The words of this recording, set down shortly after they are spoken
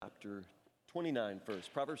chapter 29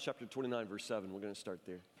 first. Proverbs chapter 29, verse 7. We're going to start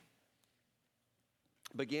there.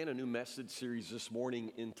 Began a new message series this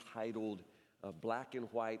morning entitled Black and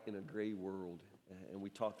White in a Gray World. And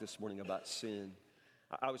we talked this morning about sin.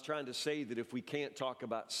 I was trying to say that if we can't talk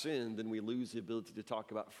about sin, then we lose the ability to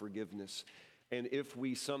talk about forgiveness. And if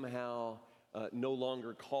we somehow no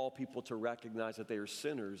longer call people to recognize that they are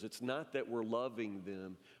sinners, it's not that we're loving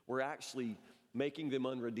them. We're actually making them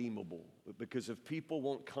unredeemable. Because if people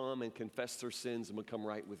won't come and confess their sins and become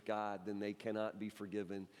right with God, then they cannot be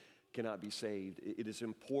forgiven, cannot be saved. It is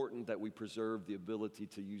important that we preserve the ability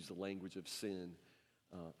to use the language of sin.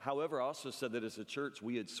 However, I also said that as a church,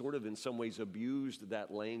 we had sort of in some ways abused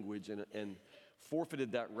that language and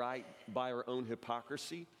forfeited that right by our own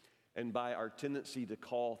hypocrisy and by our tendency to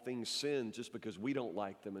call things sin just because we don't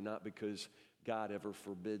like them and not because God ever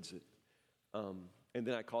forbids it. And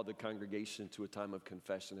then I called the congregation to a time of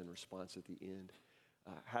confession and response at the end.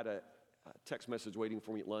 Had a text message waiting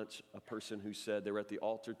for me at lunch, a person who said they were at the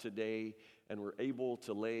altar today and were able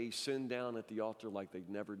to lay sin down at the altar like they'd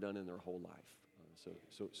never done in their whole life.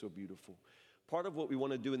 So beautiful. Part of what we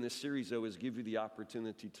want to do in this series, though, is give you the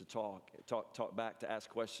opportunity to talk back, to ask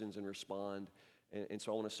questions and respond. And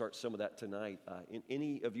so I want to start some of that tonight.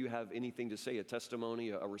 Any of you have anything to say, a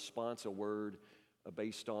testimony, a response, a word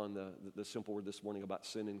based on the simple word this morning about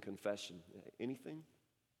sin and confession? Anything?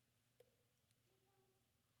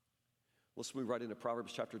 Let's move right into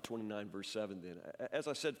Proverbs chapter 29, verse 7 then. As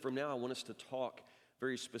I said, from now I want us to talk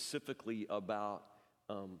very specifically about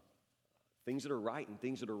things that are right and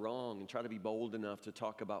things that are wrong, and try to be bold enough to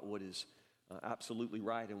talk about what is absolutely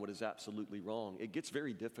right and what is absolutely wrong. It gets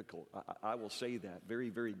very difficult. I will say that, very,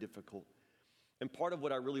 very difficult. And part of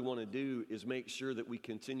what I really want to do is make sure that we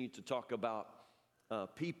continue to talk about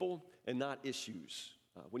people and not issues.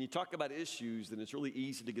 When you talk about issues, then it's really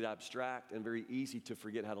easy to get abstract and very easy to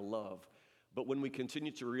forget how to love. But when we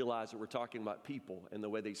continue to realize that we're talking about people and the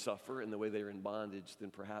way they suffer and the way they're in bondage, then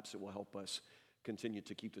perhaps it will help us continue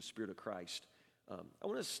to keep the Spirit of Christ. I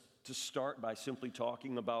want us to start by simply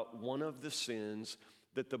talking about one of the sins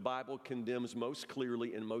that the Bible condemns most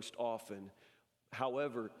clearly and most often.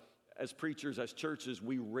 However, as preachers, as churches,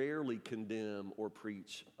 we rarely condemn or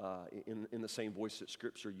preach in the same voice that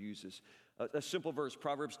Scripture uses. A simple verse,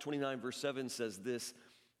 Proverbs 29, verse 7 says this: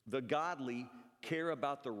 "The godly care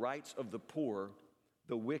about the rights of the poor,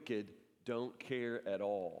 the wicked don't care at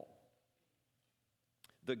all."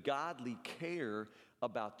 The godly care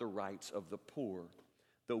about the rights of the poor.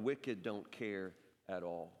 The wicked don't care at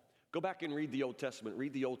all. Go back and read the Old Testament.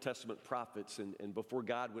 Read the Old Testament prophets, and before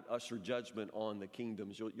God would usher judgment on the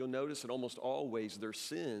kingdoms, you'll notice that almost always their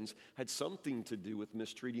sins had something to do with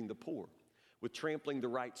mistreating the poor, with trampling the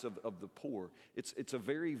rights of the poor. It's a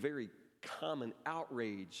very, very common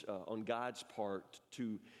outrage on God's part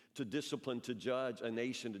to discipline, to judge a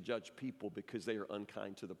nation, to judge people because they are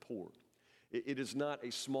unkind to the poor. It is not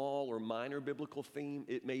a small or minor biblical theme.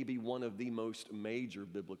 It may be one of the most major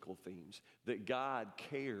biblical themes, that God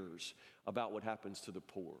cares about what happens to the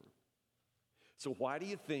poor. So why do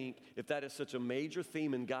you think, if that is such a major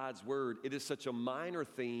theme in God's word, it is such a minor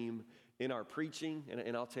theme in our preaching,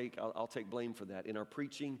 and I'll take blame for that, in our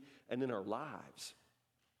preaching and in our lives?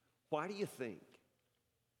 Why do you think?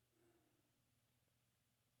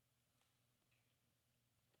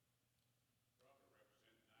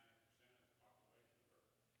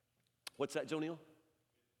 What's that, Jonil?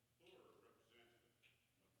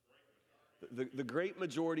 The great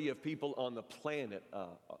majority of people on the planet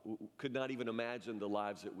could not even imagine the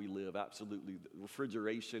lives that we live. Absolutely. The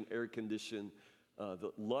refrigeration, air condition,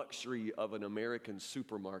 the luxury of an American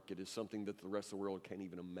supermarket is something that the rest of the world can't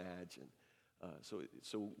even imagine.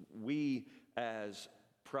 So we, as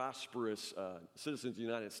prosperous citizens of the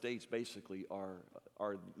United States, basically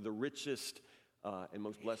are the richest and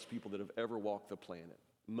most blessed people that have ever walked the planet.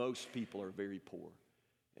 Most people are very poor.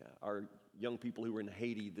 Yeah, our young people who were in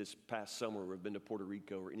Haiti this past summer, or have been to Puerto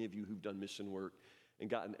Rico, or any of you who've done mission work and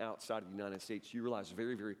gotten outside of the United States, you realize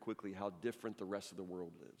very, very quickly how different the rest of the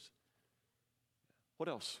world lives. What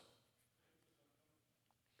else?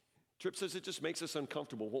 Tripp says it just makes us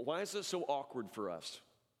uncomfortable. Well, why is this so awkward for us?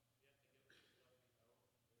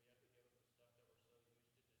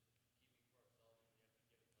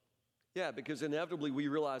 Yeah, because inevitably we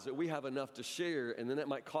realize that we have enough to share, and then it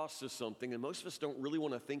might cost us something, and most of us don't really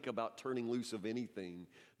want to think about turning loose of anything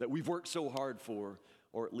that we've worked so hard for,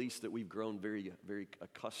 or at least that we've grown very, very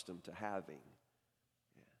accustomed to having.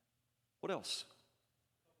 Yeah. What else?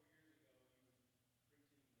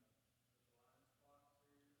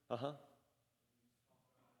 Uh-huh.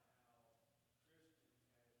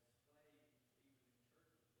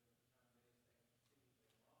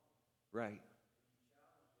 Right.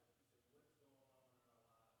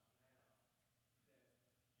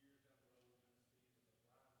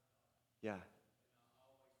 Yeah.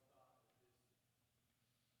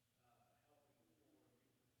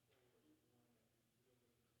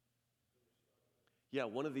 Yeah,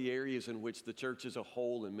 one of the areas in which the church as a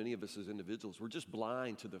whole and many of us as individuals, we're just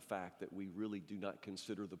blind to the fact that we really do not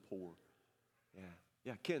consider the poor. Yeah.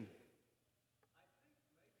 Yeah, Ken.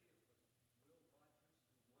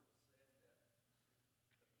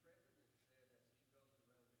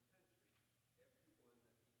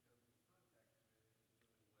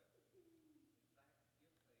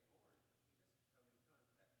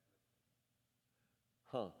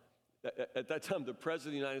 Huh. At that time, the President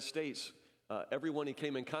of the United States, everyone he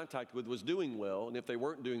came in contact with was doing well, and if they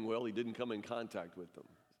weren't doing well, he didn't come in contact with them.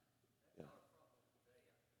 Yeah.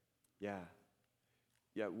 Yeah.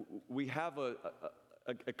 Yeah, we have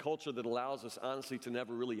a culture that allows us, honestly, to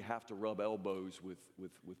never really have to rub elbows with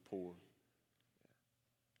poor.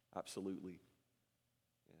 Yeah, absolutely.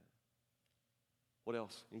 Yeah. What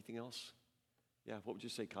else? Anything else? Yeah, what would you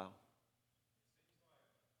say, Kyle?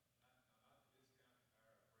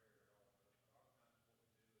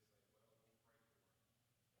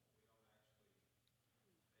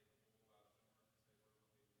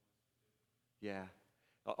 Yeah.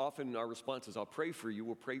 Often our response is, I'll pray for you,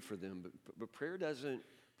 we'll pray for them. But prayer doesn't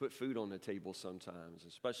put food on the table sometimes,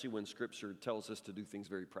 especially when Scripture tells us to do things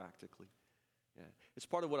very practically. Yeah. It's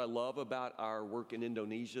part of what I love about our work in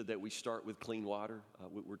Indonesia that we start with clean water.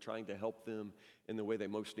 We're trying to help them in the way they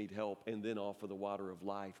most need help and then offer the water of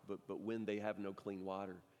life. But when they have no clean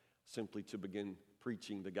water, simply to begin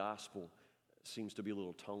preaching the gospel seems to be a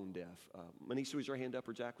little tone deaf. Manisa, was your hand up,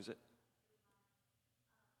 or Jack, was it?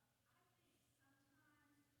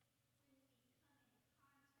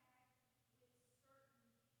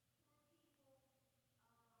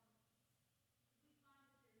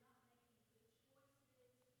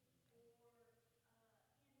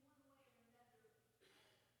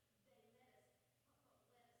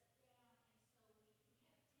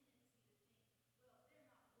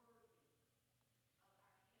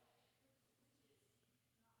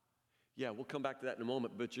 Yeah, we'll come back to that in a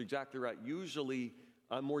moment, but you're exactly right. Usually,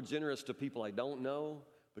 I'm more generous to people I don't know,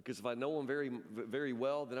 because if I know them very, very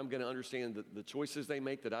well, then I'm going to understand the choices they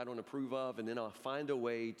make that I don't approve of, and then I'll find a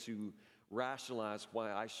way to rationalize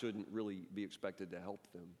why I shouldn't really be expected to help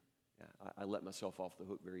them. Yeah, I let myself off the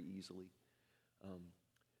hook very easily.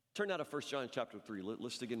 Turn now to 1 John chapter 3.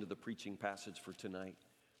 Let's dig into the preaching passage for tonight.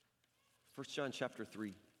 1 John chapter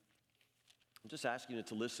 3. I'm just asking you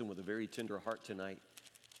to listen with a very tender heart tonight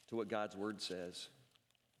to what God's word says.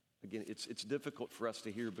 Again, it's difficult for us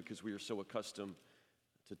to hear because we are so accustomed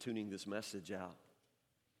to tuning this message out.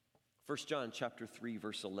 1 John chapter 3,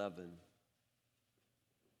 verse 11.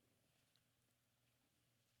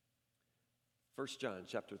 1 John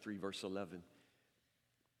chapter 3, verse 11.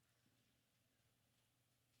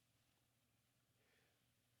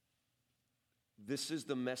 This is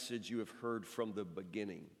the message you have heard from the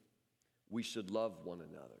beginning. We should love one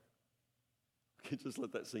another. Okay, just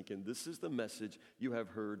let that sink in. This is the message you have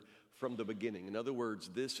heard from the beginning. In other words,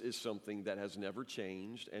 this is something that has never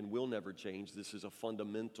changed and will never change. This is a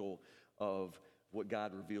fundamental of what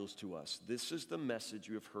God reveals to us. This is the message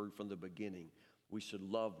you have heard from the beginning. We should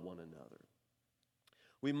love one another.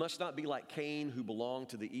 We must not be like Cain, who belonged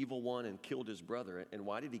to the evil one and killed his brother. And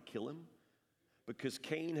why did he kill him? Because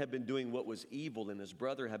Cain had been doing what was evil and his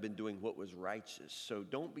brother had been doing what was righteous. So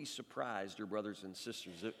don't be surprised, your brothers and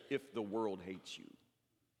sisters, if the world hates you.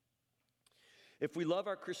 If we love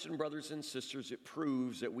our Christian brothers and sisters, it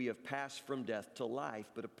proves that we have passed from death to life.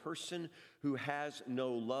 But a person who has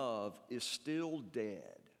no love is still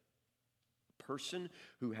dead. A person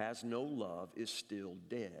who has no love is still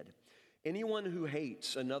dead. Anyone who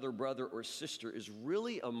hates another brother or sister is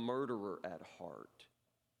really a murderer at heart.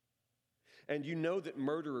 And you know that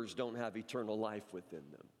murderers don't have eternal life within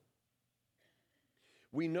them.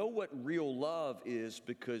 We know what real love is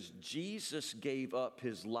because Jesus gave up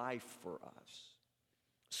his life for us.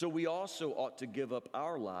 So we also ought to give up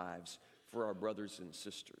our lives for our brothers and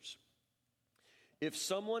sisters. If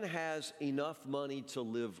someone has enough money to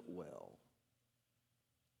live well,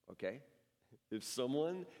 okay? If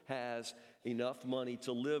someone has enough money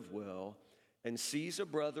to live well and sees a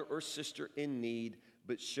brother or sister in need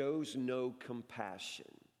but shows no compassion,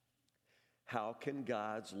 how can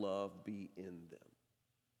God's love be in them?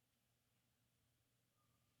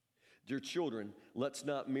 Dear children, let's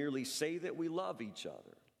not merely say that we love each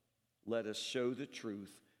other. Let us show the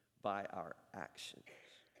truth by our actions.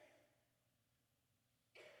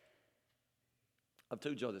 I've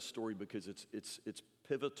told y'all this story because it's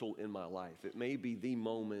pivotal in my life. It may be the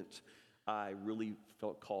moment I really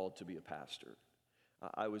felt called to be a pastor.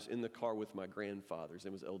 I was in the car with my grandfather. His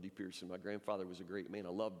name was L.D. Pearson. My grandfather was a great man. I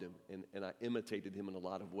loved him, and I imitated him in a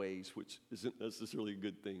lot of ways, which isn't necessarily a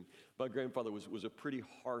good thing. My grandfather was a pretty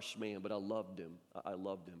harsh man, but I loved him. I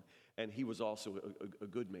loved him. And he was also a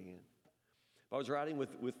good man. I was riding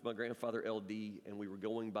with my grandfather, L.D., and we were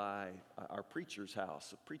going by our preacher's house.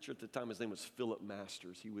 The preacher at the time, his name was Philip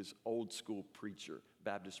Masters. He was old school preacher,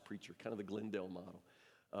 Baptist preacher, kind of the Glendale model.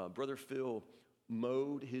 Brother Phil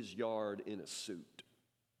mowed his yard in a suit.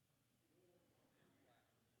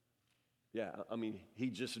 Yeah, I mean, he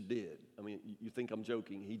just did. I mean, you think I'm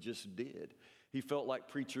joking. He just did. He felt like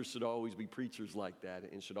preachers should always be preachers like that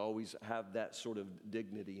and should always have that sort of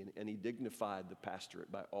dignity. And he dignified the pastorate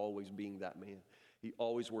by always being that man. He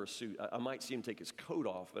always wore a suit. I might see him take his coat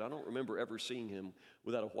off, but I don't remember ever seeing him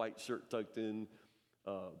without a white shirt tucked in,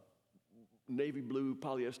 navy blue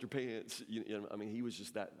polyester pants. I mean, he was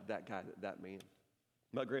just that guy, that man.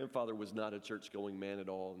 My grandfather was not a church-going man at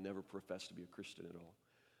all, never professed to be a Christian at all.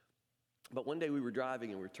 But one day we were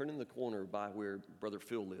driving and we were turning the corner by where Brother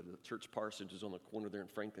Phil lived. The church parsonage is on the corner there in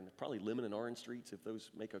Franklin, probably Lemon and Orange Streets, if those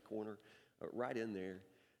make a corner, right in there.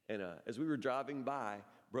 And as we were driving by,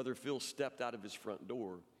 Brother Phil stepped out of his front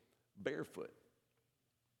door barefoot.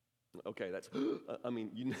 Okay, that's, I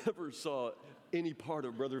mean, you never saw any part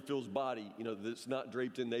of Brother Phil's body, that's not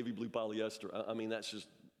draped in navy blue polyester. I mean, that's just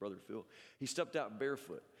Brother Phil. He stepped out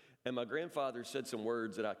barefoot. And my grandfather said some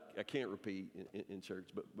words that I can't repeat in church,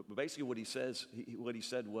 but basically what he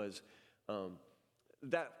said was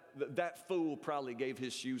that fool probably gave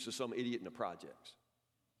his shoes to some idiot in the projects.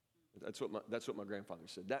 That's what my grandfather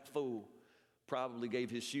said. That fool probably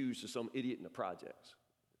gave his shoes to some idiot in the projects.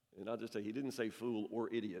 And I'll just say he didn't say fool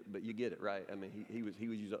or idiot, but you get it, right? I mean, he was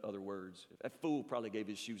using other words. That fool probably gave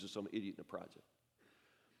his shoes to some idiot in the project.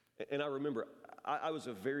 And I remember, I was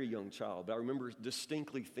a very young child, but I remember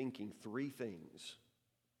distinctly thinking three things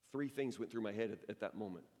went through my head at that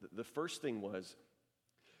moment. The first thing was,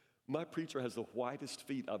 my preacher has the whitest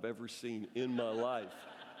feet I've ever seen in my life.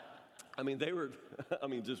 I mean, they were,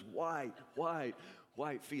 just white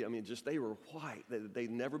feet. I mean, they were white.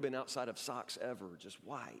 They'd never been outside of socks ever, just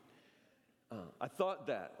white. I thought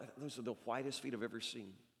those are the whitest feet I've ever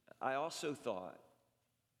seen. I also thought,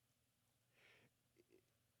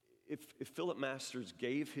 if Philip Masters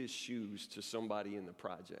gave his shoes to somebody in the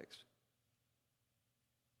projects,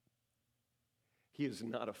 he is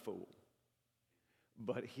not a fool,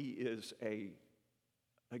 but he is a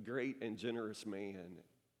great and generous man,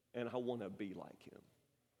 and I want to be like him.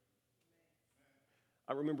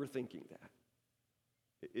 I remember thinking that.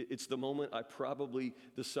 It's the moment I probably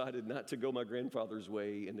decided not to go my grandfather's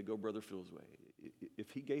way and to go Brother Phil's way.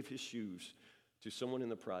 If he gave his shoes to someone in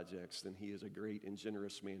the projects, then he is a great and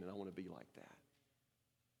generous man, and I want to be like that.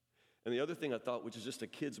 And the other thing I thought, which is just a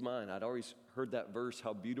kid's mind, I'd always heard that verse,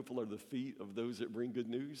 how beautiful are the feet of those that bring good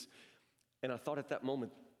news. And I thought at that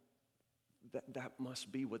moment, that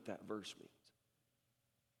must be what that verse means.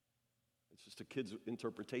 It's just a kid's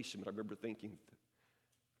interpretation, but I remember thinking,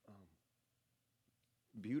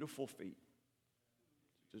 beautiful feet.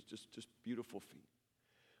 Just beautiful feet.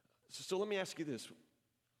 So let me ask you this.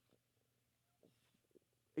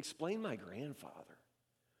 Explain my grandfather,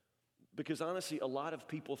 because honestly, a lot of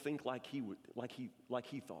people think like he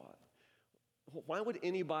thought. Why would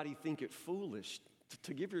anybody think it foolish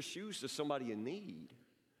to give your shoes to somebody in need?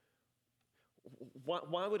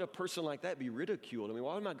 Why would a person like that be ridiculed? I mean,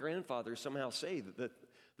 why would my grandfather somehow say that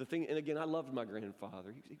the thing? And again, I loved my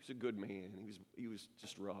grandfather. He was a good man. He was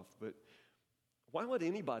just rough, but why would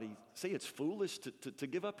anybody say it's foolish to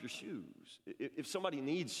give up your shoes if somebody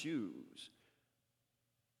needs shoes?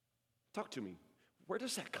 Talk to me. Where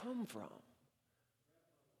does that come from?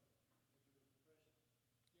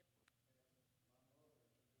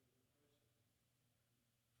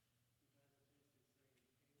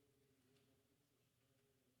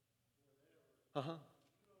 Uh-huh.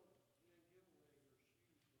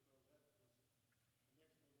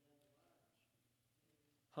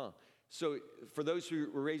 Huh. So for those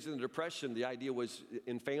who were raised in the Depression, the idea was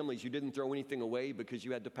in families, you didn't throw anything away because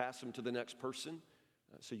you had to pass them to the next person.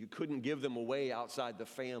 So you couldn't give them away outside the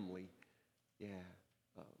family. Yeah,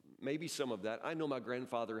 maybe some of that. I know my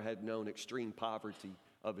grandfather had known extreme poverty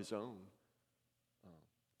of his own.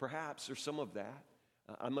 Perhaps there's some of that.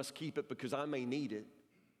 I must keep it because I may need it.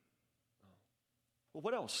 Well,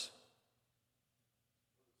 what else?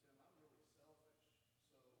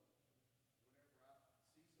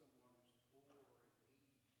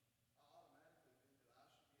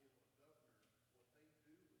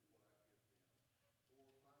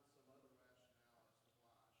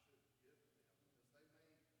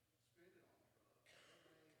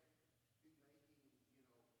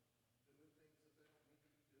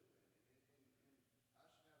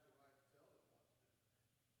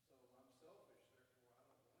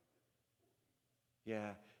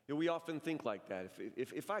 Yeah. Yeah, we often think like that.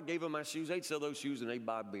 If I gave them my shoes, they'd sell those shoes and they'd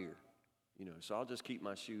buy beer. So I'll just keep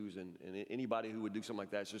my shoes, and anybody who would do something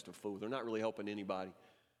like that is just a fool. They're not really helping anybody.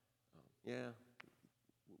 Yeah,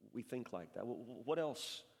 we think like that. What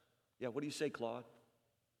else? Yeah, what do you say, Claude?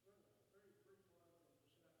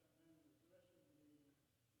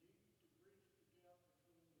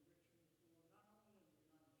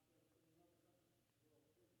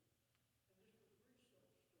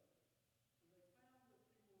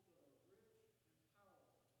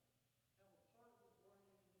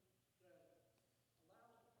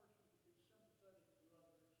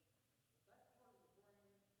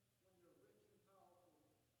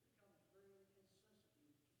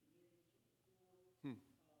 Hmm.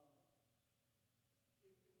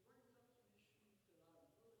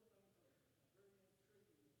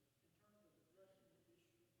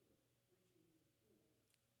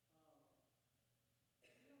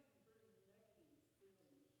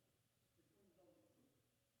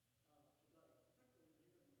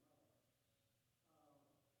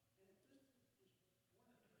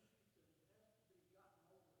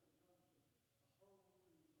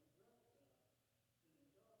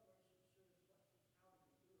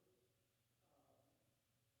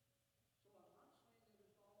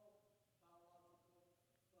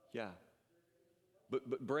 Yeah.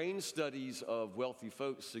 But brain studies of wealthy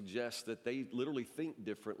folks suggest that they literally think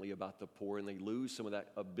differently about the poor, and they lose some of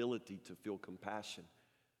that ability to feel compassion.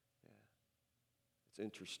 Yeah. It's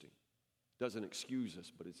interesting. Doesn't excuse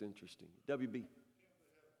us, but it's interesting. WB.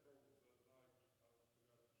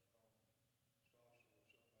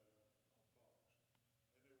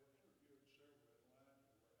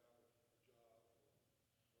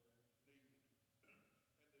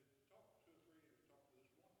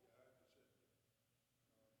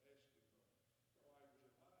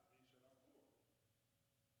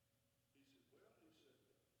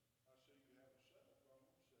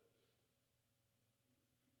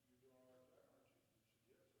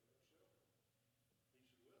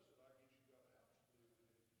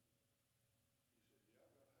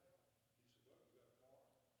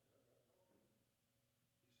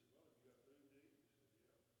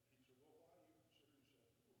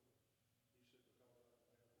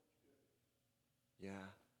 Yeah.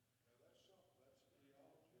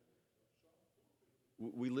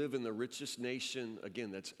 We live in the richest nation,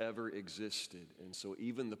 again, that's ever existed. And so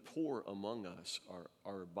even the poor among us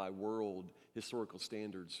are by world historical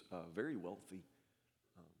standards, very wealthy.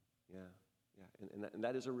 Um, yeah, yeah. And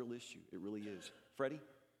that is a real issue. It really is. Freddie?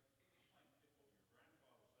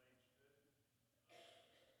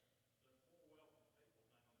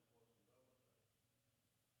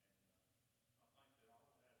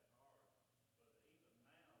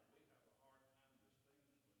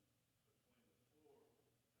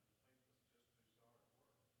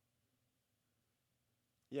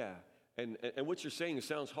 Yeah. And what you're saying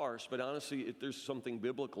sounds harsh, but honestly, there's something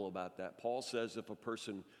biblical about that. Paul says if a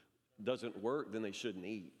person doesn't work, then they shouldn't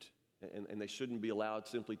eat. And they shouldn't be allowed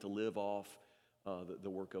simply to live off the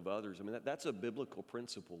work of others. I mean, that's a biblical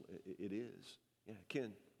principle. It is. Yeah,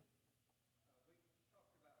 Ken.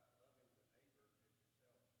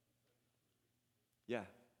 Yeah.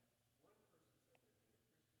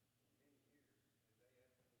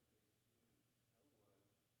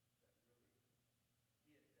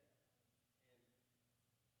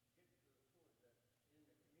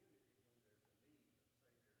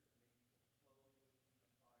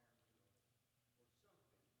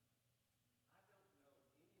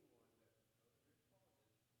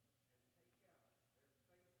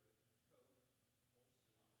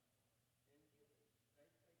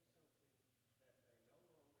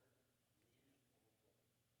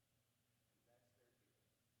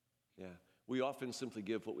 Yeah. We often simply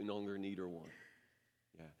give what we no longer need or want.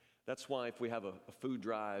 Yeah. That's why if we have a food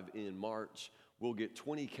drive in March, we'll get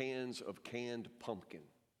 20 cans of canned pumpkin.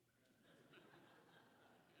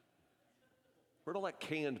 Where'd all that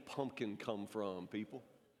canned pumpkin come from, people?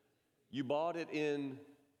 You bought it in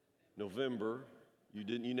November.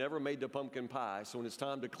 You never made the pumpkin pie. So when it's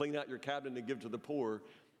time to clean out your cabinet and give to the poor,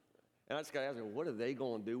 and I just got to ask, what are they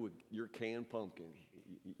going to do with your canned pumpkin?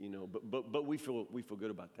 But we feel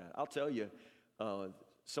good about that. I'll tell you,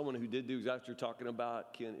 someone who did do exactly what you're talking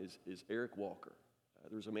about, Ken, is Eric Walker.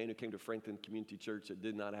 There was a man who came to Franklin Community Church that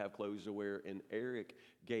did not have clothes to wear, and Eric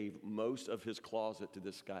gave most of his closet to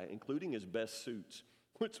this guy, including his best suits,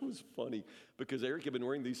 which was funny because Eric had been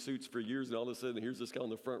wearing these suits for years, and all of a sudden, here's this guy on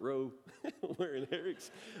the front row wearing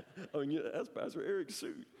Eric's. That's Pastor Eric's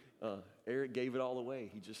suit. Eric gave it all away.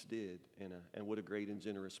 He just did, and what a great and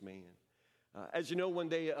generous man. As you know, one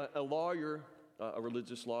day a lawyer a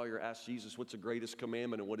religious lawyer asked Jesus, what's the greatest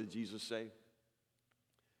commandment? And what did Jesus say?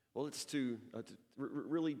 Well, it's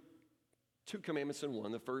really two commandments in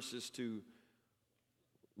one. The first is to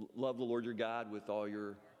love the Lord your God with all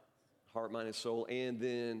your heart, mind, and soul, and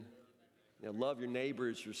then love your neighbor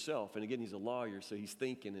as yourself. And again, he's a lawyer, so he's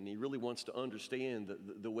thinking, and he really wants to understand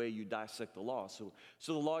the way you dissect the law. So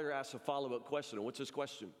the lawyer asks a follow-up question. And what's his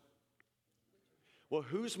question? Well,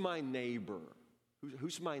 who's my neighbor?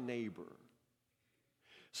 Who's my neighbor?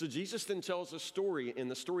 So Jesus then tells a story, and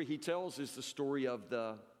the story he tells is the story of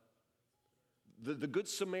the Good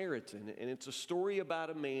Samaritan, and it's a story about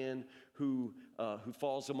a man who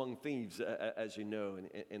falls among thieves, as you know,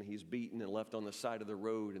 and he's beaten and left on the side of the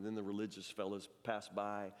road, and then the religious fellows pass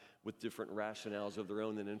by with different rationales of their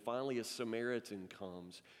own, and then finally a Samaritan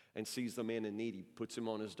comes and sees the man in need. He puts him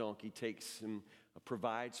on his donkey, takes him,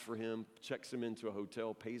 provides for him, checks him into a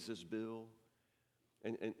hotel, pays his bill,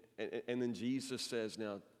 and then Jesus says,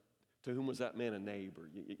 now, to whom was that man a neighbor?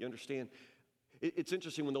 You understand? It's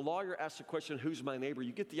interesting, when the lawyer asks the question, who's my neighbor,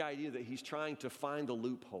 you get the idea that he's trying to find a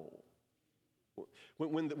loophole.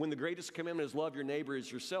 When the greatest commandment is love your neighbor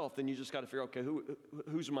as yourself, then you just got to figure, okay,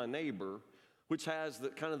 who's my neighbor? Which has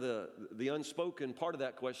the unspoken part of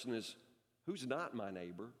that question is, who's not my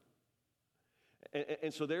neighbor?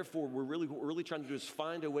 And so therefore, what we're really trying to do is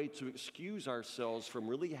find a way to excuse ourselves from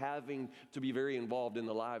really having to be very involved in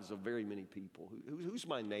the lives of very many people. Who's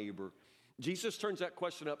my neighbor? Jesus turns that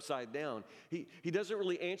question upside down. He doesn't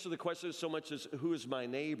really answer the question so much as who is my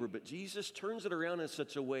neighbor, but Jesus turns it around in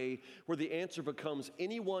such a way where the answer becomes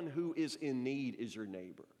anyone who is in need is your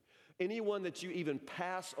neighbor. Anyone that you even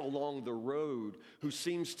pass along the road who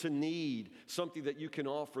seems to need something that you can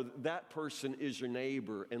offer, that person is your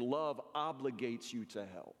neighbor, and love obligates you to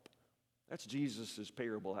help. That's Jesus'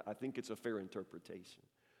 parable. I think it's a fair interpretation.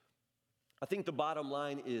 I think the bottom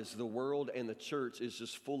line is the world and the church is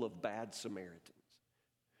just full of bad Samaritans.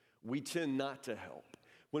 We tend not to help.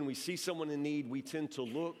 When we see someone in need, we tend to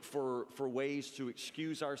look for ways to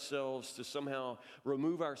excuse ourselves, to somehow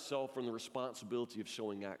remove ourselves from the responsibility of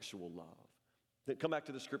showing actual love. Then come back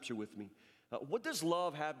to the scripture with me. What does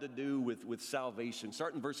love have to do with salvation?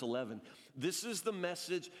 Start in verse 11. This is the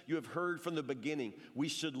message you have heard from the beginning. We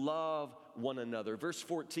should love one another. Verse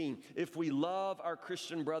 14, if we love our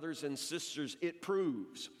Christian brothers and sisters, it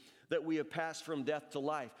proves that we have passed from death to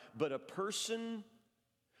life. But a person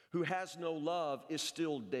who has no love is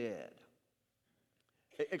still dead.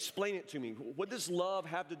 Explain it to me. What does love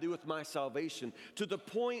have to do with my salvation? To the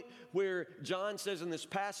point where John says in this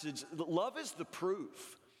passage, love is the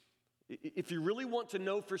proof. If you really want to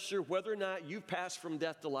know for sure whether or not you've passed from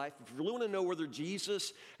death to life, if you really want to know whether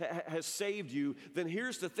Jesus has saved you, then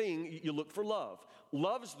here's the thing, you look for love.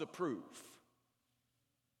 Love's the proof.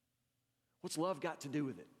 What's love got to do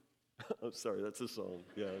with it? I'm sorry, that's a song.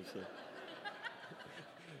 Yeah, I'm sorry.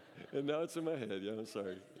 And now it's in my head. Yeah, I'm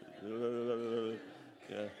sorry.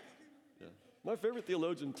 Yeah. My favorite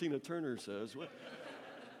theologian, Tina Turner, says,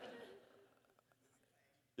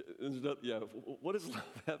 what does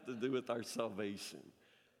love have to do with our salvation?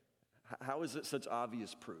 How is it such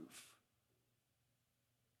obvious proof?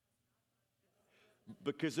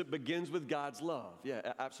 Because it begins with God's love.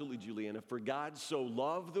 Yeah, absolutely, Juliana. For God so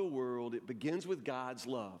loved the world, it begins with God's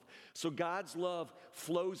love. So God's love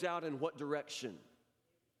flows out in what direction?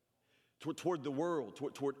 Toward the world,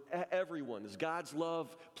 toward everyone. Does God's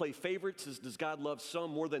love play favorites? Does God love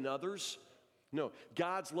some more than others? No,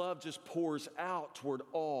 God's love just pours out toward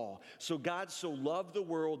all. So God so loved the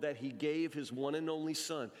world that he gave his one and only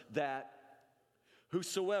Son, that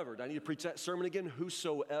whosoever, do I need to preach that sermon again?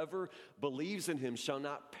 Whosoever believes in him shall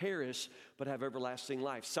not perish, but have everlasting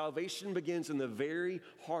life. Salvation begins in the very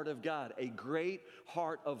heart of God, a great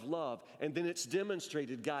heart of love. And then it's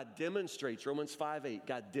demonstrated. God demonstrates, Romans 5:8,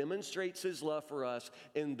 God demonstrates his love for us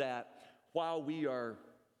in that while we are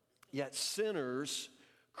yet sinners,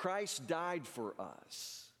 Christ died for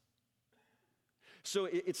us. So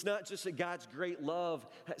it's not just that God's great love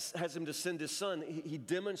has him to send his Son. He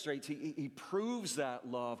demonstrates, he proves that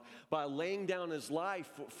love by laying down his life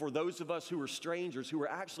for those of us who are strangers, who are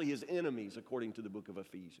actually his enemies, according to the book of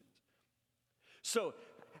Ephesians. So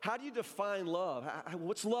how do you define love?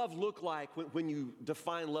 What's love look like when you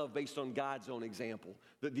define love based on God's own example,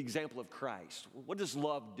 the example of Christ? What does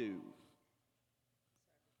love do?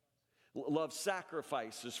 Love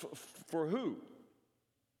sacrifices for who?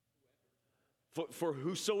 For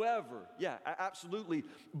whosoever. Yeah, absolutely.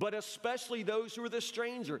 But especially those who are the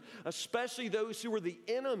stranger, especially those who are the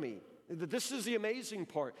enemy. This is the amazing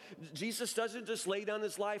part. Jesus doesn't just lay down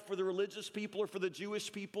his life for the religious people or for the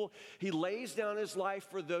Jewish people. He lays down his life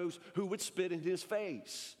for those who would spit in his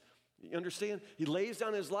face. You understand? He lays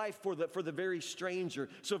down his life for the very stranger.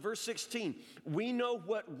 So verse 16, we know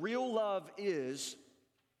what real love is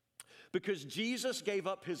because Jesus gave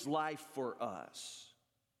up his life for us.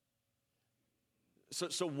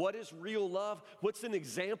 So what is real love? What's an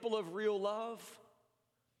example of real love?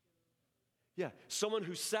 Yeah, someone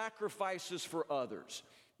who sacrifices for others.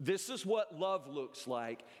 This is what love looks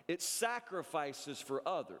like. It sacrifices for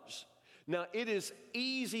others. Now, it is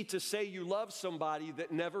easy to say you love somebody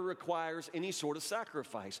that never requires any sort of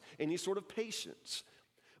sacrifice, any sort of patience.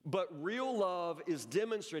 But real love is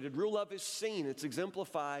demonstrated. Real love is seen. It's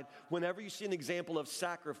exemplified whenever you see an example of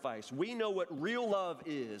sacrifice. We know what real love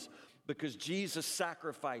is because Jesus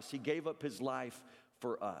sacrificed. He gave up his life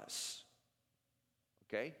for us.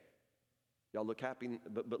 Okay? Y'all look happy,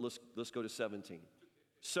 but let's go to 17.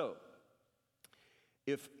 So,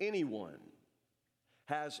 if anyone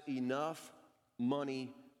has enough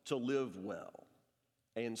money to live well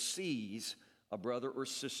and sees a brother or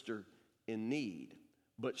sister in need,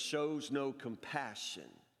 but shows no compassion,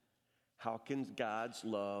 how can God's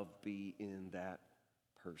love be in that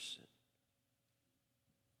person?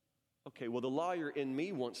 Okay, well, the lawyer in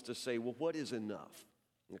me wants to say, well, what is enough?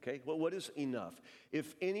 Okay, well, what is enough?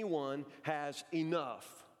 If anyone has enough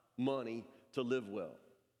money to live well,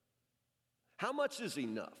 how much is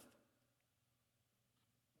enough?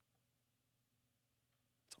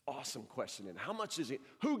 It's an awesome question. And how much is it?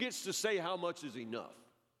 Who gets to say how much is enough?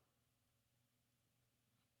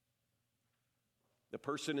 The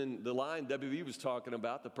person in the line WV was talking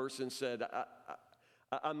about, the person said,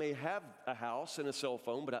 I may have a house and a cell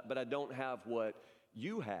phone, but I don't have what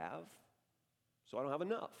you have, so I don't have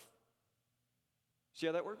enough. See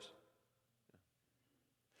how that works?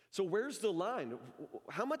 So where's the line?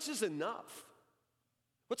 How much is enough?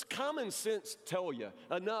 What's common sense tell you?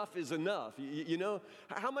 Enough is enough. You know,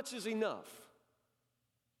 how much is enough?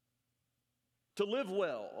 To live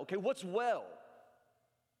well. Okay, what's well?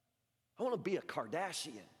 I want to be a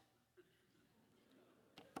Kardashian.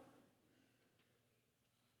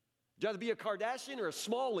 Would you rather be a Kardashian or a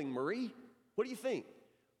Smalling, Marie? What do you think?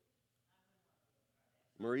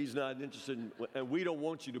 Marie's not interested in, and we don't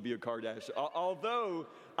want you to be a Kardashian. Although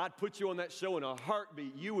I'd put you on that show in a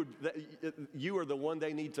heartbeat, you are the one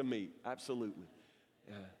they need to meet. Absolutely.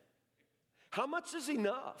 Yeah. How much is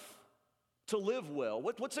enough to live well?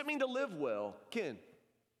 What's it mean to live well, Ken?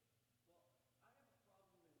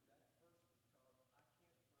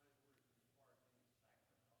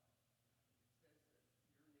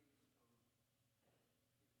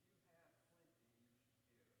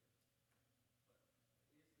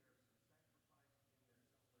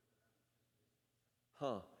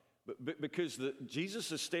 Because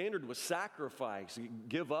Jesus' standard was sacrifice. You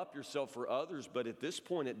give up yourself for others, but at this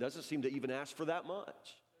point, it doesn't seem to even ask for that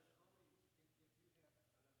much.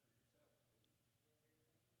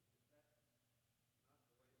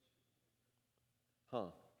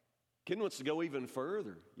 Ken wants to go even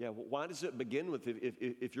further. Yeah, well, why does it begin with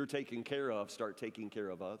if you're taken care of, start taking care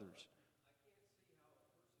of others?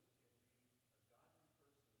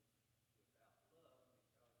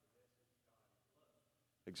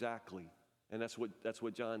 Exactly. And that's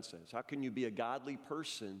what John says. How can you be a godly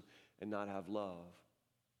person and not have love?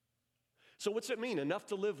 So what's it mean? Enough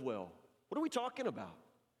to live well. What are we talking about?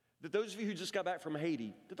 Did those of you who just got back from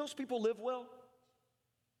Haiti, did those people live well?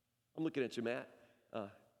 I'm looking at you, Matt.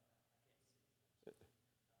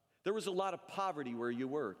 There was a lot of poverty where you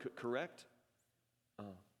were, correct?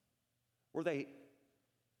 Were they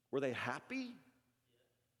happy?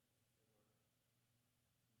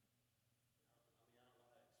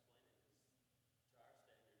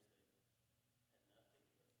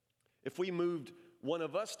 If we moved one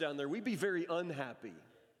of us down there, we'd be very unhappy.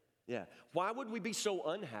 Yeah. Why would we be so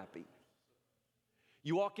unhappy?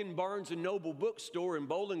 You walk in Barnes & Noble bookstore in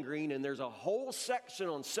Bowling Green, and there's a whole section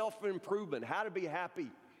on self-improvement, how to be happy.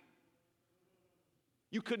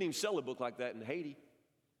 You couldn't even sell a book like that in Haiti.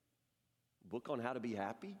 A book on how to be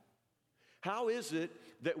happy? How is it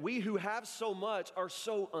that we who have so much are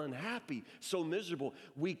so unhappy, so miserable?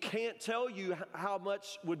 We can't tell you how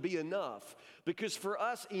much would be enough, because for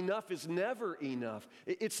us, enough is never enough.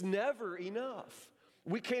 It's never enough.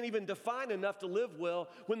 We can't even define enough to live well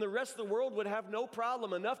when the rest of the world would have no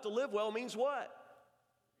problem. Enough to live well means what?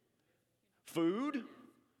 Food,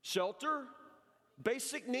 shelter,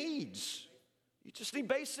 basic needs. You just need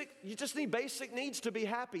basic needs to be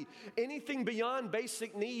happy. Anything beyond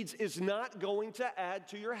basic needs is not going to add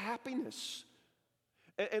to your happiness.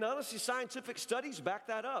 And honestly, scientific studies back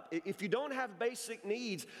that up. If you don't have basic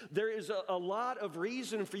needs, there is a lot of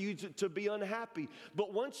reason for you to be unhappy.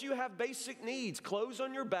 But once you have basic needs, clothes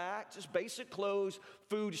on your back, just basic clothes,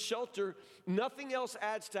 food, shelter, nothing else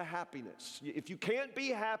adds to happiness. If you can't be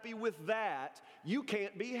happy with that, you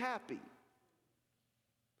can't be happy.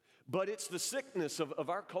 But it's the sickness of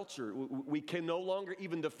our culture. We can no longer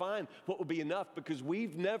even define what would be enough because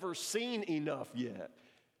we've never seen enough yet.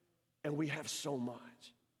 And we have so much.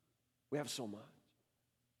 We have so much.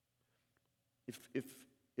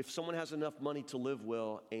 If someone has enough money to live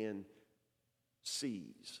well and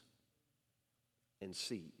sees,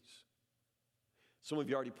 some of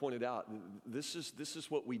you already pointed out, this is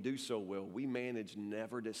what we do so well. We manage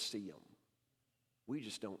never to see them. We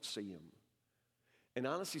just don't see them. And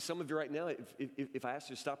honestly, some of you right now, if I ask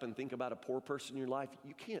you to stop and think about a poor person in your life,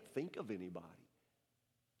 you can't think of anybody.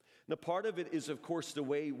 Now, part of it is, of course, the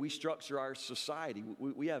way we structure our society.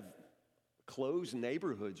 We have closed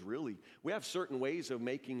neighborhoods, really. We have certain ways of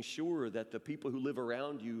making sure that the people who live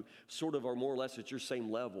around you sort of are more or less at your same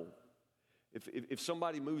level. If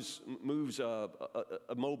somebody moves a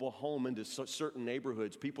mobile home into certain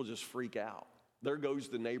neighborhoods, people just freak out. There goes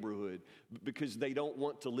the neighborhood because they don't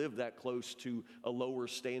want to live that close to a lower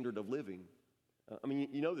standard of living. I mean,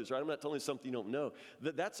 you know this, right? I'm not telling you something you don't know.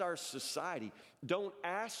 That's our society. Don't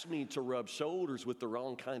ask me to rub shoulders with the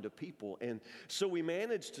wrong kind of people. And so we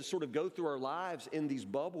manage to sort of go through our lives in these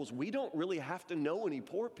bubbles. We don't really have to know any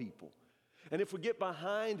poor people. And if we get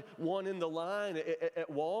behind one in the line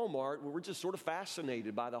at Walmart, we're just sort of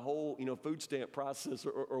fascinated by the whole, food stamp process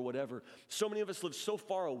or whatever. So many of us live so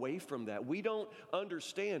far away from that. We don't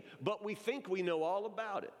understand, but we think we know all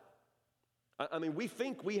about it. I mean, we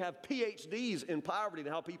think we have PhDs in poverty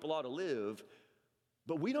and how people ought to live,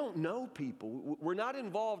 but we don't know people. We're not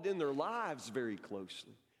involved in their lives very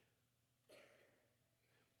closely.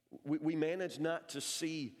 We manage not to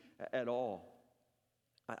see at all.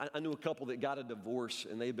 I knew a couple that got a divorce,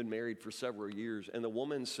 and they'd been married for several years, and the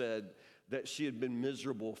woman said that she had been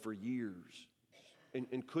miserable for years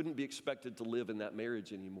and couldn't be expected to live in that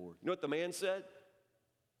marriage anymore. You know what the man said?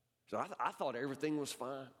 He said, I thought everything was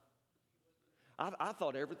fine. I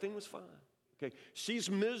thought everything was fine. Okay, she's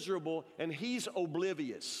miserable and he's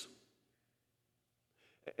oblivious.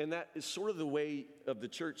 And that is sort of the way of the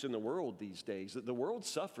church in the world these days. That the world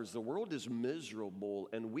suffers, the world is miserable,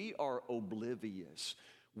 and we are oblivious.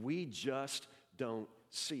 We just don't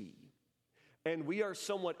see. And we are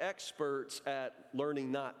somewhat experts at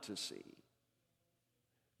learning not to see.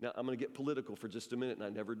 Now, I'm going to get political for just a minute, and I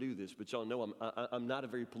never do this, but y'all know I'm not a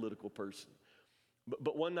very political person.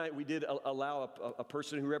 But one night we did allow a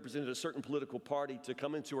person who represented a certain political party to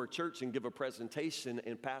come into our church and give a presentation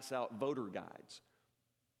and pass out voter guides.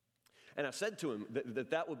 And I said to him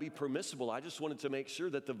that would be permissible. I just wanted to make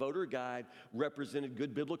sure that the voter guide represented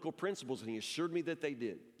good biblical principles, and he assured me that they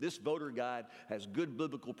did. This voter guide has good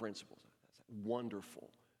biblical principles. That's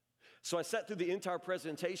wonderful. So I sat through the entire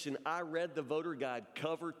presentation. I read the voter guide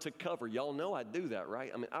cover to cover. Y'all know I do that,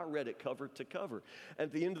 right? I mean, I read it cover to cover. And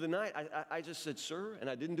at the end of the night, I just said, sir, and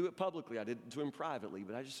I didn't do it publicly. I did it to him privately,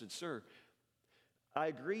 but I just said, sir, I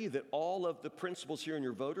agree that all of the principles here in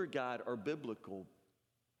your voter guide are biblical,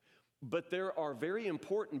 but there are very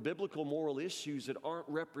important biblical moral issues that aren't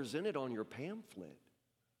represented on your pamphlet.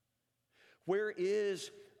 Where is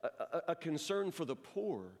a concern for the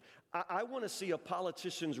poor? I want to see a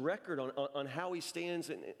politician's record on how he stands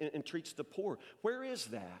and treats the poor. Where is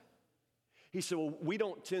that? He said, well, we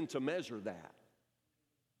don't tend to measure that.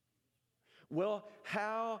 Well,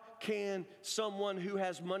 how can someone who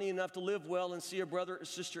has money enough to live well and see a brother or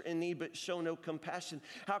sister in need but show no compassion?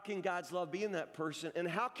 How can God's love be in that person? And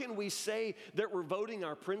how can we say that we're voting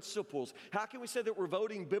our principles? How can we say that we're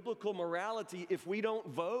voting biblical morality if we don't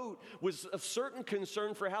vote with a certain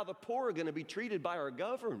concern for how the poor are going to be treated by our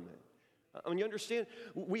government? I mean, you understand?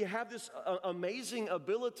 We have this amazing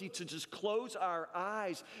ability to just close our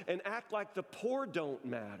eyes and act like the poor don't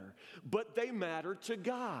matter, but they matter to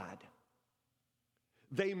God.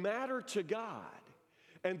 They matter to God,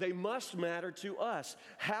 and they must matter to us.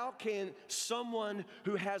 How can someone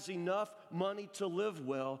who has enough money to live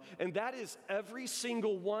well, and that is every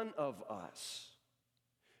single one of us,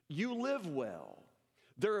 you live well.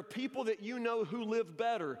 There are people that you know who live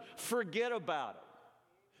better. Forget about them.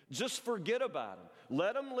 Just forget about them.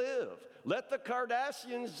 Let them live. Let the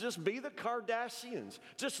Kardashians just be the Kardashians.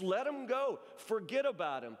 Just let them go. Forget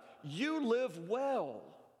about them. You live well.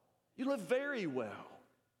 You live very well.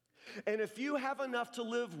 And if you have enough to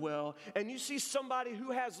live well and you see somebody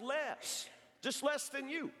who has less, just less than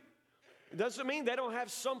you, It doesn't mean they don't have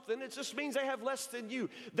something. It just means they have less than you.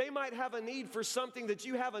 They might have a need for something that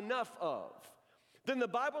you have enough of. Then the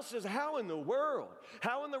Bible says, how in the world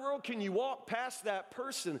can you walk past that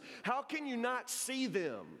person? How can you not see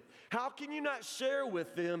them? How can you not share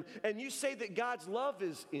with them? And you say that God's love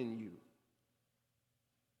is in you.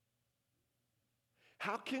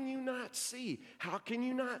 How can you not see? How can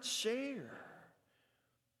you not share?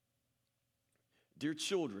 Dear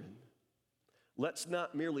children, let's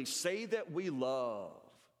not merely say that we love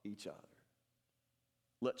each other.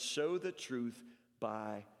 Let's show the truth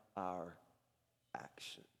by our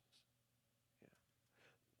actions. Yeah.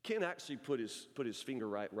 Ken actually put his finger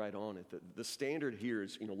right on it. The standard here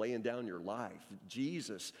is, laying down your life.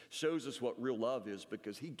 Jesus shows us what real love is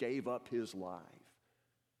because he gave up his life.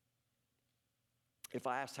 If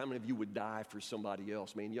I asked how many of you would die for somebody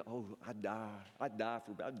else, man, I'd die. I'd die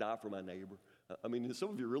for my neighbor. I mean, some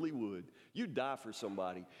of you really would. You'd die for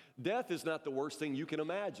somebody. Death is not the worst thing you can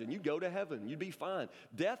imagine. You'd go to heaven. You'd be fine.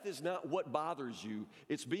 Death is not what bothers you.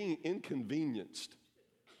 It's being inconvenienced.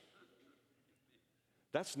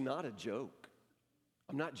 That's not a joke.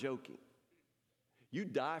 I'm not joking. You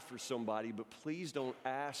die for somebody, but please don't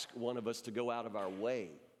ask one of us to go out of our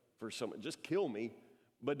way for someone. Just kill me,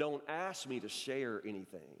 but don't ask me to share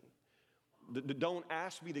anything. Don't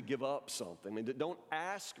ask me to give up something. Don't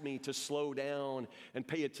ask me to slow down and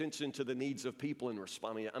pay attention to the needs of people and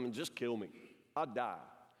respond. I mean, just kill me. I'll die.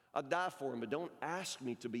 I'll die for him, but don't ask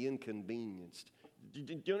me to be inconvenienced. Do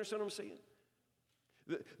you understand what I'm saying?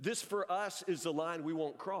 This for us is the line we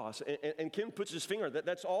won't cross. And Ken puts his finger on that.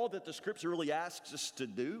 That's all that the scripture really asks us to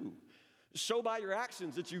do. Show by your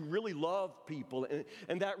actions that you really love people.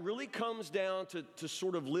 And that really comes down to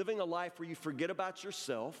sort of living a life where you forget about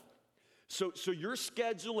yourself. So your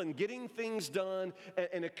schedule and getting things done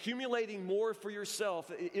and accumulating more for yourself,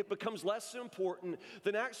 it becomes less important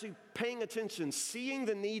than actually paying attention, seeing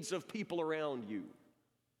the needs of people around you.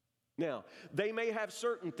 Now, they may have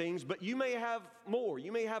certain things, but you may have more.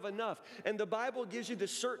 You may have enough. And the Bible gives you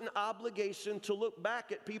this certain obligation to look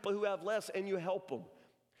back at people who have less and you help them.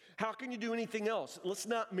 How can you do anything else? Let's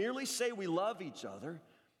not merely say we love each other.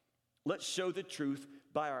 Let's show the truth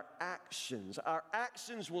by our actions. Our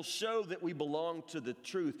actions will show that we belong to the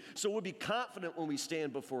truth. So we'll be confident when we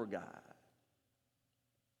stand before God.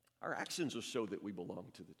 Our actions will show that we belong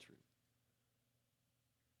to the truth.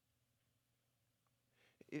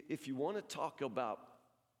 If you want to talk about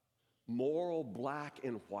moral black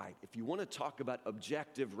and white, if you want to talk about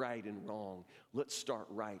objective right and wrong, let's start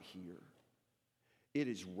right here. It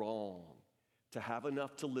is wrong to have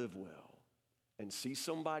enough to live well and see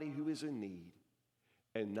somebody who is in need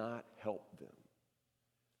and not help them.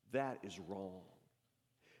 That is wrong.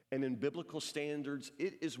 And in biblical standards,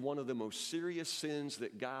 it is one of the most serious sins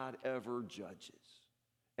that God ever judges.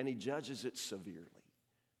 And he judges it severely.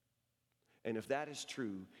 And if that is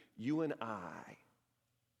true, you and I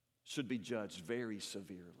should be judged very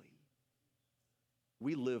severely.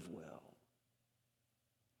 We live well.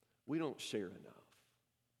 We don't share enough.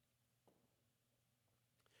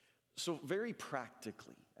 So very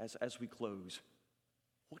practically, as we close,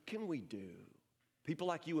 what can we do? People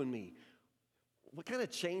like you and me, what kind of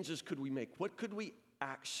changes could we make? What could we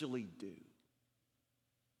actually do?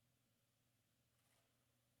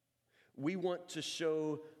 We want to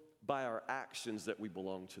show by our actions that we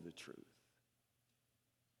belong to the truth.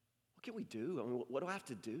 What can we do? I mean, what do I have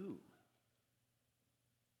to do?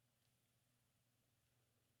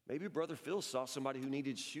 Maybe Brother Phil saw somebody who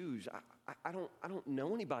needed shoes. I don't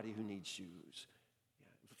know anybody who needs shoes.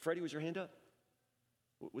 Yeah. Freddie, was your hand up?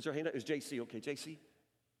 Was your hand up? It was JC. Okay, JC.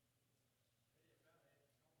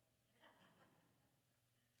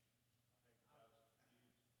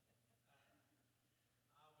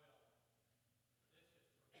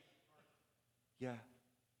 Yeah.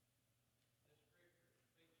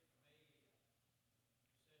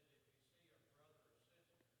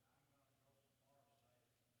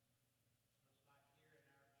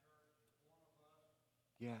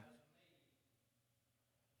 Yeah.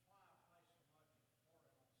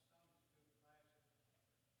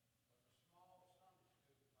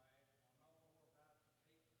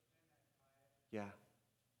 Yeah.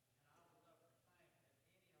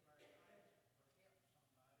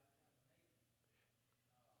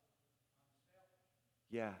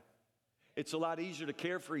 Yeah. It's a lot easier to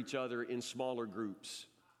care for each other in smaller groups.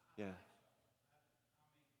 Yeah.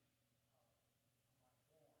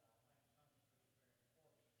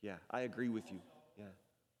 Yeah, I agree with you. Yeah.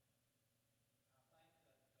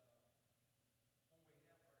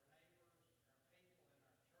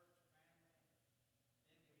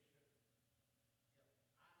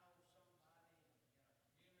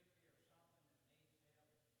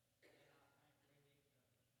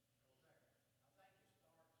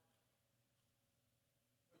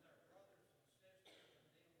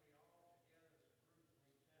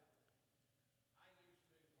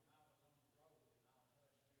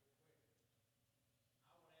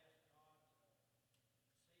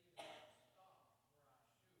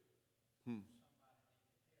 Hmm.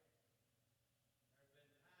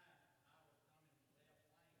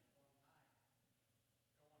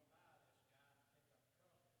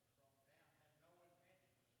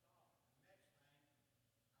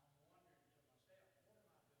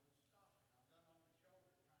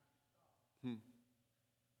 Hmm.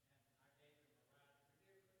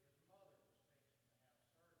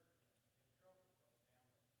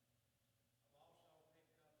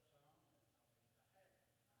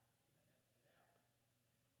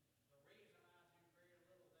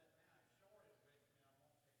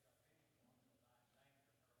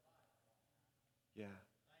 Yeah.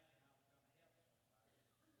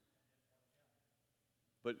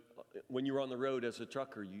 But when you were on the road as a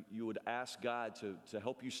trucker, you would ask God to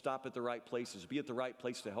help you stop at the right places, be at the right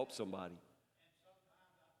place to help somebody.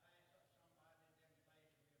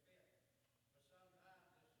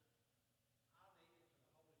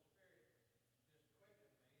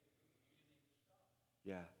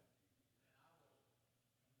 Yeah.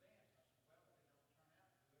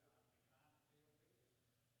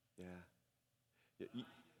 Yeah. Y-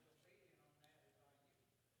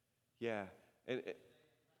 Yeah. And,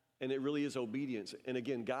 and it really is obedience. And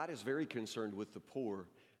again, God is very concerned with the poor.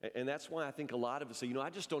 And that's why I think a lot of us say, I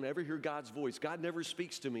just don't ever hear God's voice. God never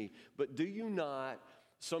speaks to me. But do you not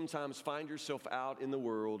sometimes find yourself out in the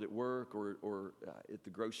world, at work or at the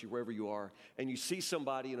grocery, wherever you are, and you see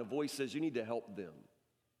somebody and a voice says, you need to help them.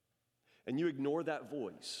 And you ignore that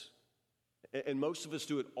voice. And most of us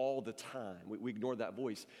do it all the time. We ignore that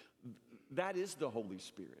voice. That is the Holy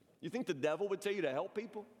Spirit. You think the devil would tell you to help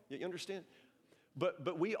people? You understand?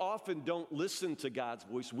 But we often don't listen to God's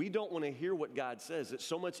voice. We don't want to hear what God says. It's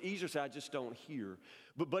so much easier to say, I just don't hear.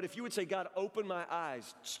 But if you would say, God, open my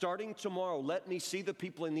eyes. Starting tomorrow, let me see the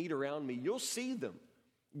people in need around me. You'll see them.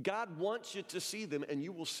 God wants you to see them, and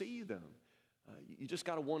you will see them. You just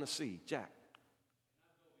got to want to see. Jack.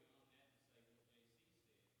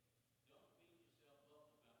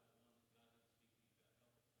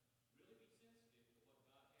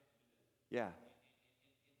 Yeah.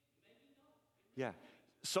 Yeah.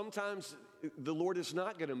 Sometimes the Lord is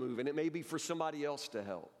not going to move, and it may be for somebody else to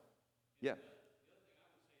help. Yeah.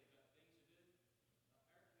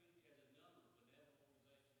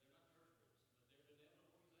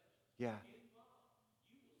 Yeah.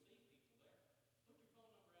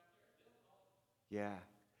 Yeah.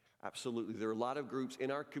 Absolutely. There are a lot of groups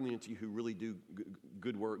in our community who really do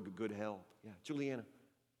good work, good help. Yeah. Juliana.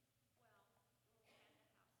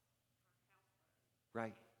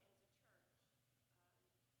 Right.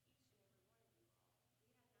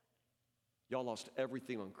 Y'all lost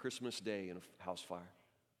everything on Christmas Day in a house fire.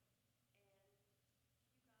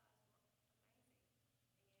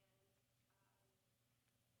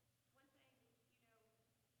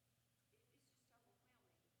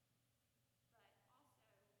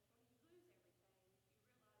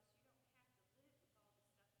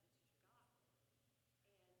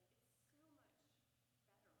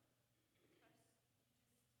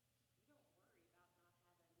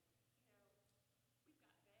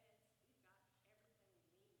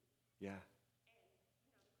 Yeah.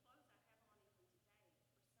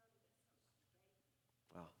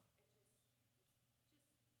 Wow.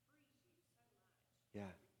 Yeah.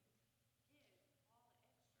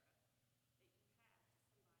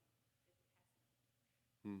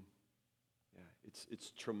 Hmm. Yeah.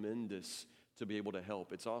 It's tremendous to be able to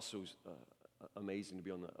help. It's also amazing to be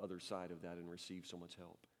on the other side of that and receive so much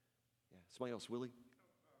help. Yeah. Somebody else, Willie?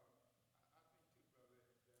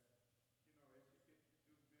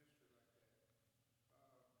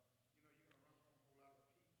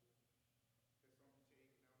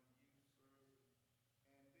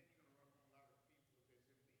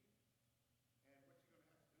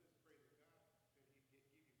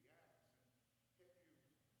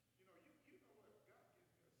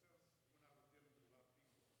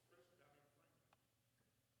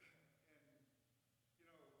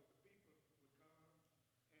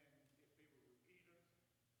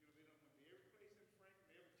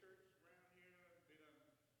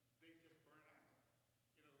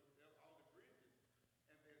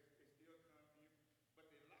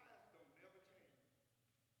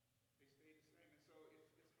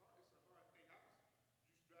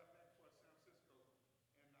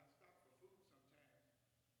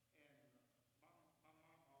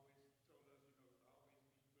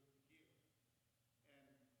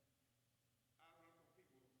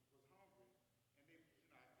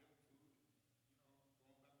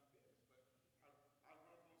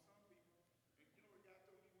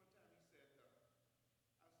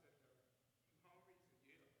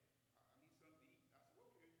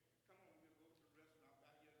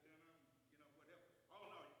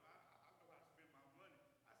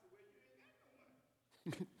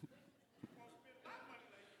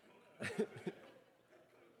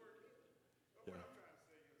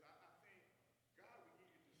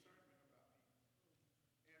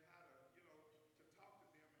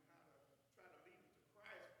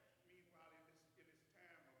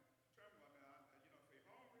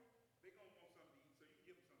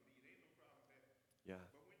 Yeah.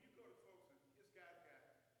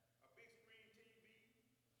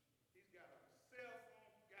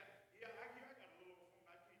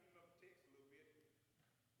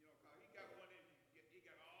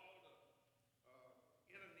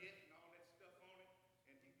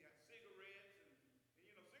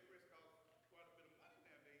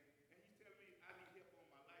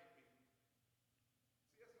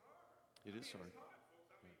 It is hard.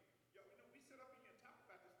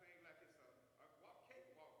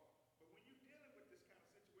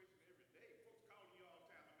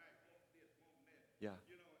 Yeah.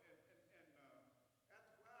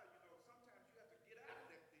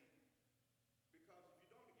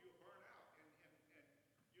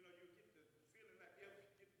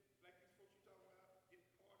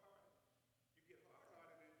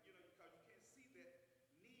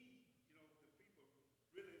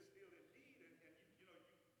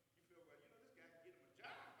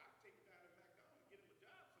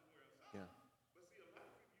 Yeah.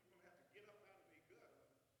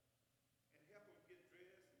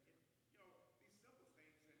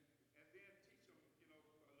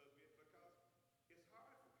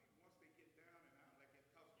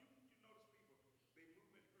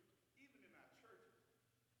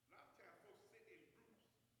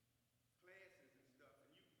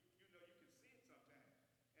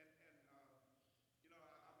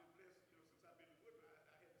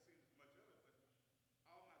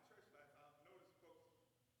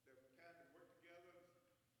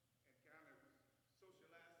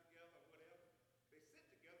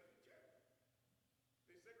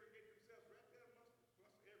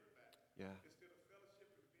 Yeah.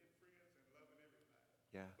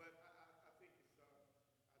 Yeah.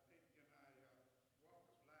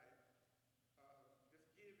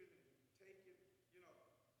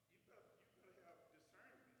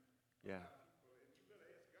 Yeah.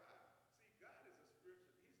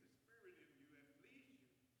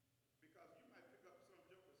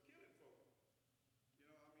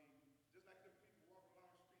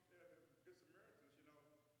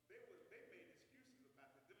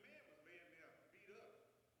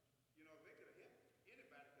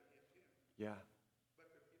 Yeah.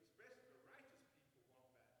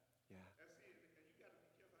 Yeah.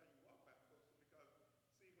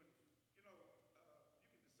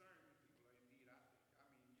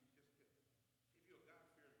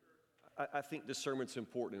 I think discernment's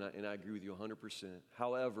important, and I agree with you 100%.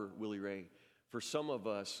 However, Willie Ray, for some of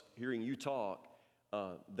us, hearing you talk,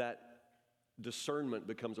 that discernment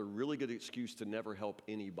becomes a really good excuse to never help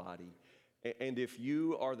anybody. And if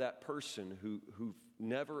you are that person who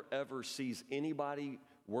never ever sees anybody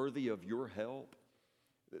worthy of your help,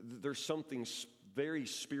 there's something very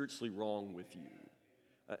spiritually wrong with you.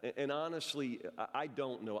 And honestly, I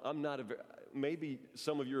don't know. I'm not maybe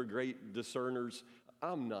some of you are great discerners.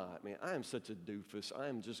 I'm not, man. I am such a doofus. I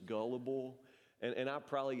am just gullible. And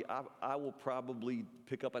I will probably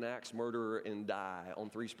pick up an axe murderer and die on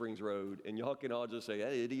Three Springs Road. And y'all can all just say,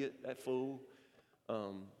 that idiot, that fool.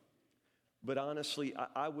 But honestly,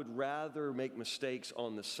 I would rather make mistakes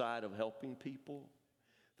on the side of helping people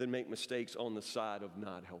than make mistakes on the side of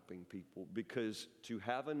not helping people. Because to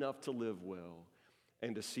have enough to live well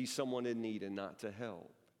and to see someone in need and not to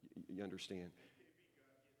help, you understand?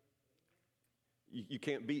 You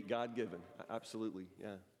can't beat God-given. Absolutely,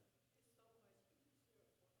 yeah.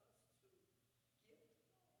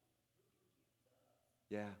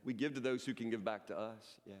 Yeah, we give to those who can give back to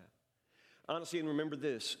us, yeah. Honestly, and remember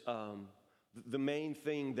this, the main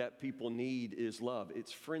thing that people need is love.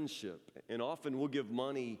 It's friendship. And often we'll give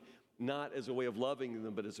money not as a way of loving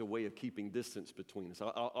them, but as a way of keeping distance between us.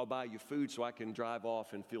 I'll buy you food so I can drive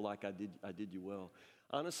off and feel like I did you well.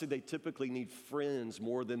 Honestly, they typically need friends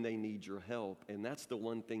more than they need your help. And that's the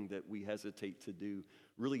one thing that we hesitate to do.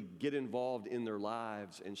 Really get involved in their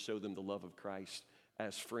lives and show them the love of Christ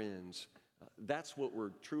as friends. That's what we're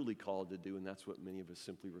truly called to do, and that's what many of us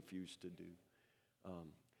simply refuse to do.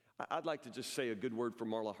 I'd like to just say a good word for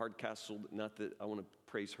Marla Hardcastle. Not that I want to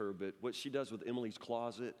praise her, but what she does with Emily's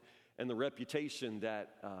Closet and the reputation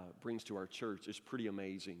that brings to our church is pretty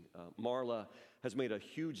amazing. Marla has made a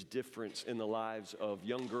huge difference in the lives of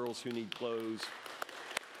young girls who need clothes.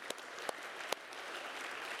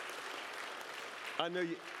 I know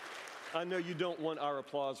I know you don't want our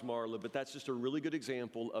applause, Marla, but that's just a really good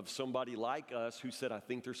example of somebody like us who said, I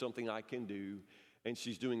think there's something I can do. And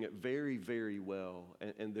she's doing it very, very well.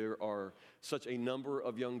 And there are such a number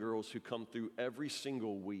of young girls who come through every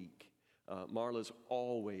single week. Marla's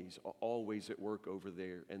always at work over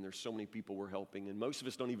there. And there's so many people we're helping. And most of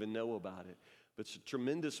us don't even know about it. But it's a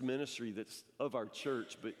tremendous ministry that's of our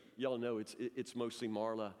church. But y'all know it's mostly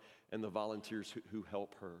Marla and the volunteers who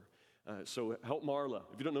help her. So help Marla.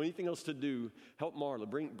 If you don't know anything else to do, help Marla.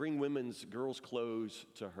 Bring women's, girls' clothes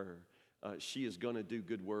to her. She is going to do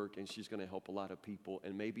good work, and she's going to help a lot of people,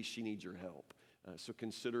 and maybe she needs your help. So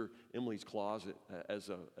consider Emily's Closet as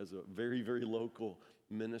a very, very local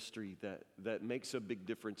ministry that makes a big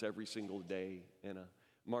difference every single day. And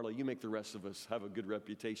Marla, you make the rest of us have a good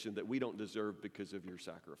reputation that we don't deserve because of your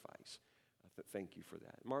sacrifice. Thank you for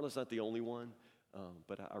that. Marla's not the only one,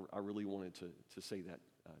 but I really wanted to say that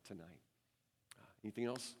tonight. Anything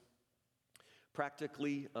else?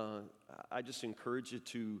 Practically, I just encourage you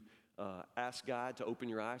to ask God to open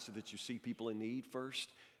your eyes so that you see people in need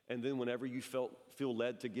first. And then whenever you feel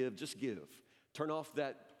led to give, just give. Turn off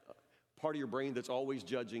that part of your brain that's always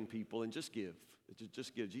judging people and just give.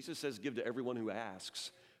 Just give. Jesus says give to everyone who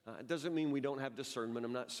asks. It doesn't mean we don't have discernment.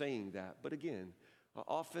 I'm not saying that. But again,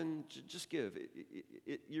 often just give.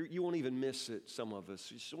 You won't even miss it, some of us.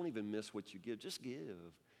 You just won't even miss what you give. Just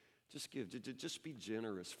give. Just give. Just be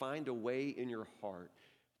generous. Find a way in your heart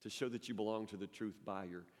to show that you belong to the truth by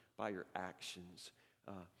your actions.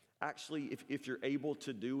 Actually, if you're able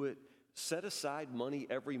to do it, set aside money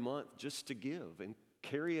every month just to give and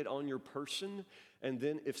carry it on your person. And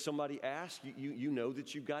then if somebody asks, you know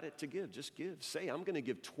that you've got it to give. Just give. Say, I'm going to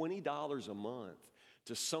give $20 a month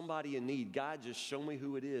to somebody in need. God, just show me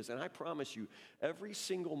who it is. And I promise you, every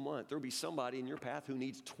single month, there'll be somebody in your path who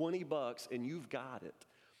needs $20 and you've got it.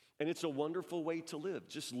 And it's a wonderful way to live.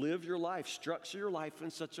 Just live your life, structure your life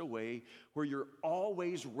in such a way where you're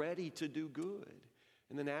always ready to do good.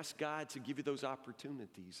 And then ask God to give you those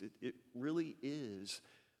opportunities. It really is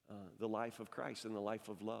the life of Christ and the life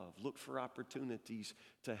of love. Look for opportunities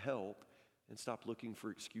to help and stop looking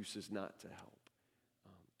for excuses not to help.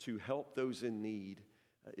 To help those in need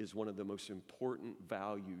is one of the most important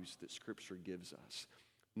values that Scripture gives us.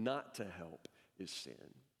 Not to help is sin.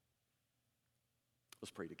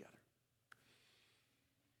 Let's pray together.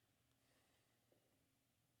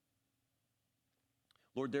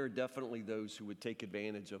 Lord, there are definitely those who would take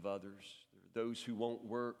advantage of others. There are those who won't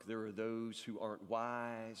work. There are those who aren't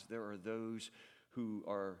wise. There are those who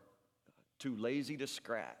are too lazy to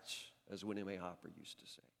scratch, as Winnie Mae Hopper used to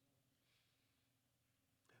say.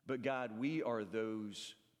 But God, we are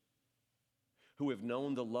those who have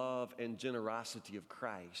known the love and generosity of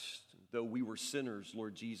Christ. Though we were sinners,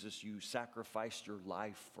 Lord Jesus, you sacrificed your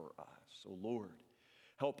life for us. So Lord,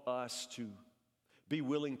 help us to be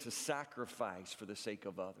willing to sacrifice for the sake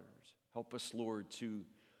of others. Help us, Lord, to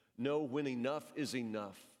know when enough is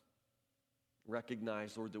enough.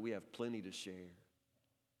 Recognize, Lord, that we have plenty to share.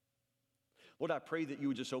 Lord, I pray that you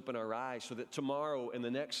would just open our eyes so that tomorrow and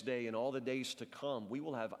the next day and all the days to come, we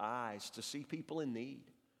will have eyes to see people in need.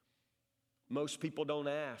 Most people don't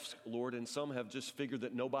ask, Lord, and some have just figured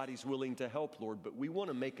that nobody's willing to help, Lord, but we want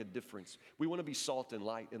to make a difference. We want to be salt and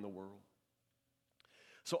light in the world.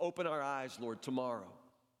 So open our eyes, Lord, tomorrow.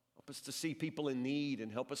 Help us to see people in need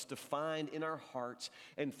and help us to find in our hearts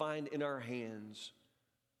and find in our hands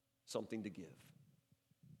something to give.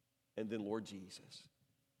 And then, Lord Jesus,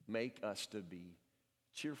 make us to be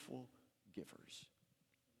cheerful givers.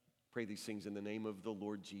 Pray these things in the name of the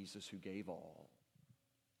Lord Jesus who gave all.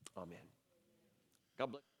 Amen.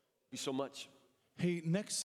 God bless you so much. Hey, next